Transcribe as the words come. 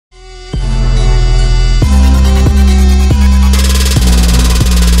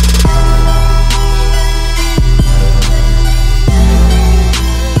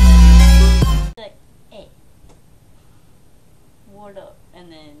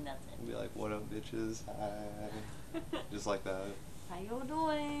Nothing. Be like, what up, bitches? Hi. Just like that. How you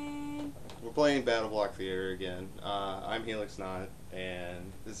doing? We're playing BattleBlock Theater again. I'm Helix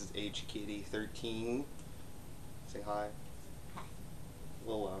and this is Kitty 13. Say hi. Hi. A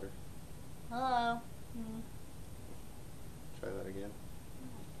little louder. Hello. Try that again.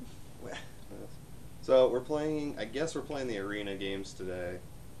 So we're playing, I guess we're playing the arena games today.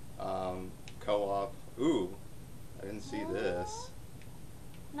 Co-op. Ooh, I didn't see this.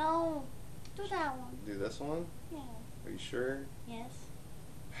 No, do that one. Do this one? Yeah. Are you sure? Yes.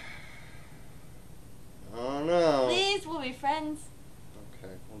 I don't know. Please, we'll be friends.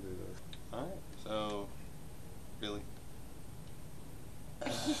 Okay, we'll do this. Alright, so, really?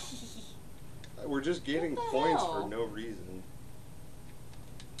 We're just getting points for no reason.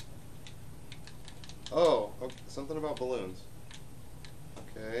 Oh, okay, something about balloons.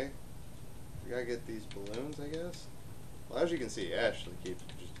 Okay. We gotta get these balloons, I guess? Well, as you can see, Ashley keeps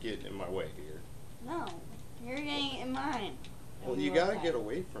just getting in my way here. No, you're getting in mine. Well, you gotta get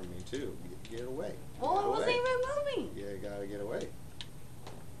away from me, too. Get away. Well, I wasn't even moving. Yeah, you gotta get away.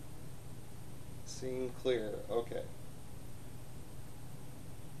 Scene clear. Okay.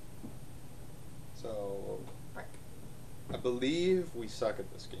 So, I believe we suck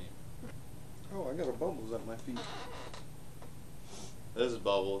at this game. Oh, I got a Bubbles at my feet. This is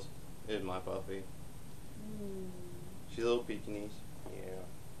Bubbles. This is my puppy. She's a little Pekingese. Yeah.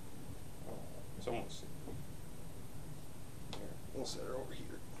 Oh, someone sit. Here, we'll set her over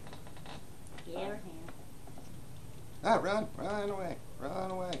here. Get her hand. Ah, run! Run away!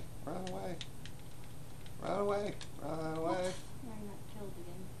 Run away! Run away! Run away! Run away! You're not killed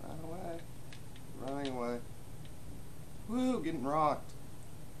again. Run away! Running away! Woo! Getting rocked!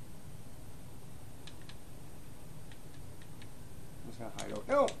 I'm just gonna hide out.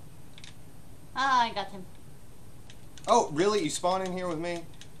 No! Ah, I got him. Oh, really? You spawned in here with me?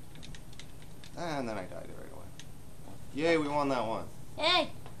 And then I died right away. Yay, we won that one.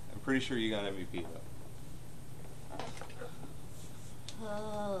 Hey! I'm pretty sure you got MVP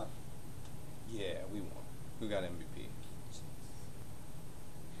though. Yeah, we won. Who got MVP?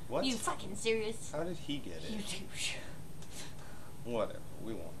 What? You fucking serious? How did he get it? You douche. Whatever,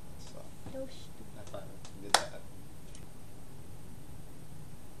 we won. So. Douche. I thought I did that.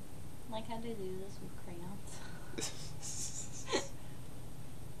 Like how they do this with crayons.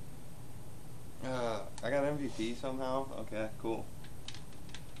 I got MVP somehow? Okay, cool.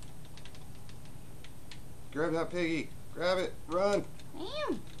 Grab that piggy. Grab it. Run. Damn.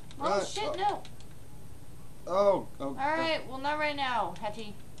 Run. Oh shit, no. Oh. Alright, well not right now,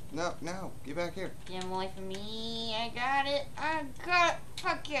 Hattie. No, no. Get back here. Get him away from me. I got it. I got it.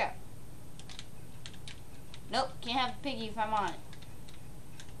 Fuck yeah. Nope, can't have the piggy if I'm on it.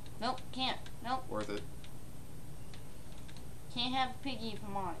 Nope, can't. Nope. Worth it. Can't have the piggy if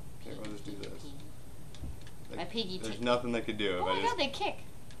I'm on it. Okay, we'll just do this. Like, My piggy there's nothing they could do if Oh my god, they kick.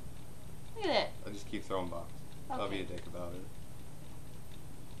 Look at that. I just keep throwing boxes. Okay. I'll be a dick about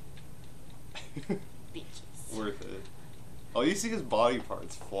it. Bitches. Worth it. All you see is body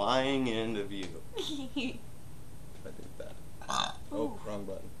parts flying into view. I did that. Oh, wrong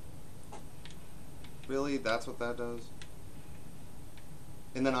button. Really? That's what that does?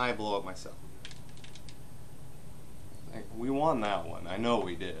 And then I blow up myself. Like, we won that one. I know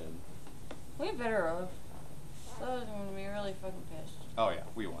we did. We better have. I was going to be really fucking pissed. Oh yeah,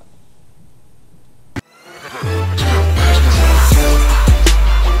 we won.